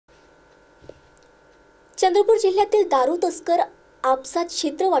चंद्रपूर जिल्ह्यातील दारू तस्कर आपसात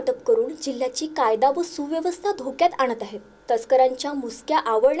क्षेत्र वाटप करून जिल्ह्याची कायदा व सुव्यवस्था धोक्यात आणत आहेत। तस्करांच्या मुसक्या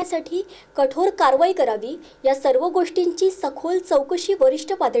आवळण्यासाठी कठोर कारवाई करावी, या सर्व गोष्टींची सखोल चौकशी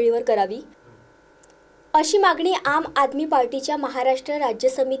वरिष्ठ पातळीवर करावी, अशी मागणी आम आदमी पार्टीच्या महाराष्ट्र राज्य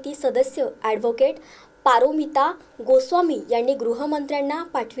समिती सदस्य ॲडव्होकेट पारोमिता गोस्वामी यांनी गृहमंत्र्यांना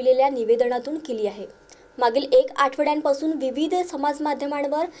पाठविलेल्या निवेदनातून केली आहे। मागील 1 आठवड्यांपासून विविध समाज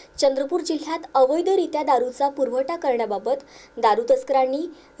माध्यमांवर चंद्रपूर जिल्ह्यात अवैधरित्या दारूचा पुरवठा करण्याबाबत दारू तस्करांनी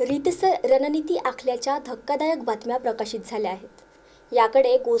रीतसर रणनीती आखल्याच्या धक्कादायक बातम्या प्रकाशित झाल्या आहेत।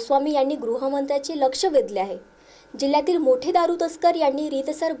 याकडे गोस्वामी यांनी गृहमंत्र्यांचे लक्ष वेधले आहे। जिल्ह्यातील मोठे दारू तस्कर यांनी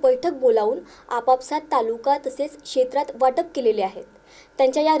रीतसर बैठक बोलावून आपापसात तालुका तसेच क्षेत्रात वाटप केलेले आहेत।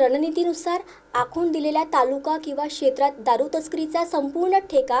 त्यांच्या या रणनीतीनुसार आखून दिलेल्या तालुका किंवा क्षेत्रात दारू तस्करीचा संपूर्ण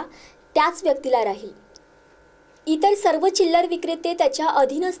ठेका त्याच व्यक्तीला राहील। इतर सर्व चिल्लर विक्रेते त्याच्या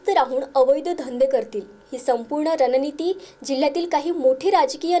अधीनस्थ राहून अवैध धंदे करतील। ही संपूर्ण रणनीती जिल्ह्यातील काही मोठे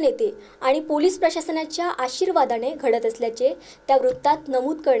राजकीय नेते आणि पोलीस प्रशासनाच्या आशीर्वादाने घडत असल्याचे त्या वृत्तात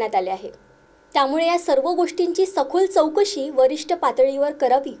नमूद करण्यात आले आहे। त्यामुळे या सर्व गोष्टींची सखोल चौकशी वरिष्ठ पातळीवर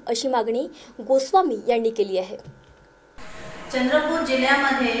करावी, अशी मागणी गोस्वामी यांनी केली आहे। चंद्रपूर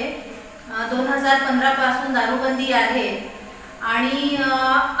जिल्ह्यामध्ये 2015 पासून दारूबंदी आहे आणि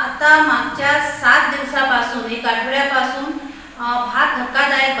आता मागच्या 7 दिवसापासून 1 आठवड्यापासून फार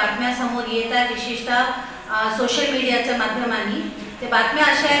धक्कादायक बातम्या समोर येत आहेत, विशेषतः सोशल मीडियाच्या माध्यमांनी। ते बातम्या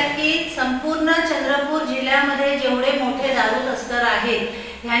अशा आहेत की संपूर्ण चंद्रपूर जिल्ह्यामध्ये जेवढे मोठे दारू तस्कर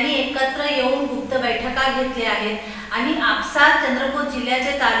आहेत यांनी एकत्र येऊन गुप्त बैठका घेतल्या आहेत आणि आपसात चंद्रपूर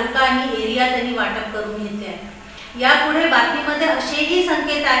जिल्ह्याचे तालुका आणि एरिया त्यांनी वाटप करून घेतले आहे। यापुढे बातमीमध्ये असेही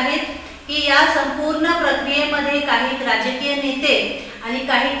संकेत आहेत की या संपूर्ण प्रक्रियेमध्ये काही राजकीय नेते आणि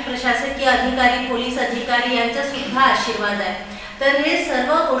काही प्रशासकीय अधिकारी, पोलीस अधिकारी यांचा सुद्धा आशीर्वाद आहे। तर हे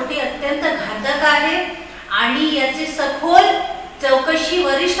सर्व गोष्टी अत्यंत घातक आहे आणि याची सखोल चौकशी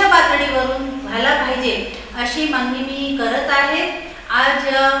वरिष्ठ पातळीवरून व्हायला पाहिजे, अशी मागणी मी करत आहे। आज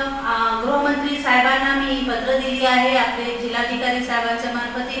गृहमंत्री साहेबांना मी पत्र दिली आहे आपले जिल्हाधिकारी साहेबांच्या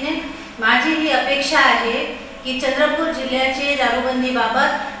मार्फतीने। माझी ही अपेक्षा आहे की चंद्रपूर जिल्ह्याचे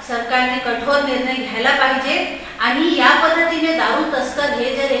दारूबंदीबाबत सरकारने कठोर निर्णय घ्यायला पाहिजे आणि या पद्धतीने दारू तस्कर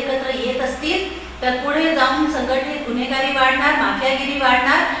हे जर एकत्र येत असतील तर पुढे जाऊन संघटित गुन्हेगारी वाढणार, माफियागिरी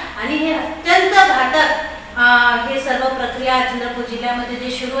वाढणार आणि हे अत्यंत घातक हे सर्व प्रक्रिया चंद्रपूर जिल्ह्यामध्ये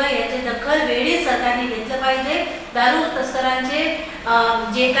जे सुरू आहे याची दखल वेळीच सरकारने घेतलं पाहिजे। दारू तस्करांचे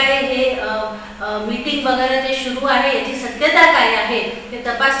जे काय हे मीटिंग वगैरे जे सुरू आहे याची सत्यता काय आहे ते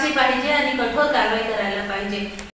तपासली पाहिजे आणि कठोर कारवाई करायला पाहिजे।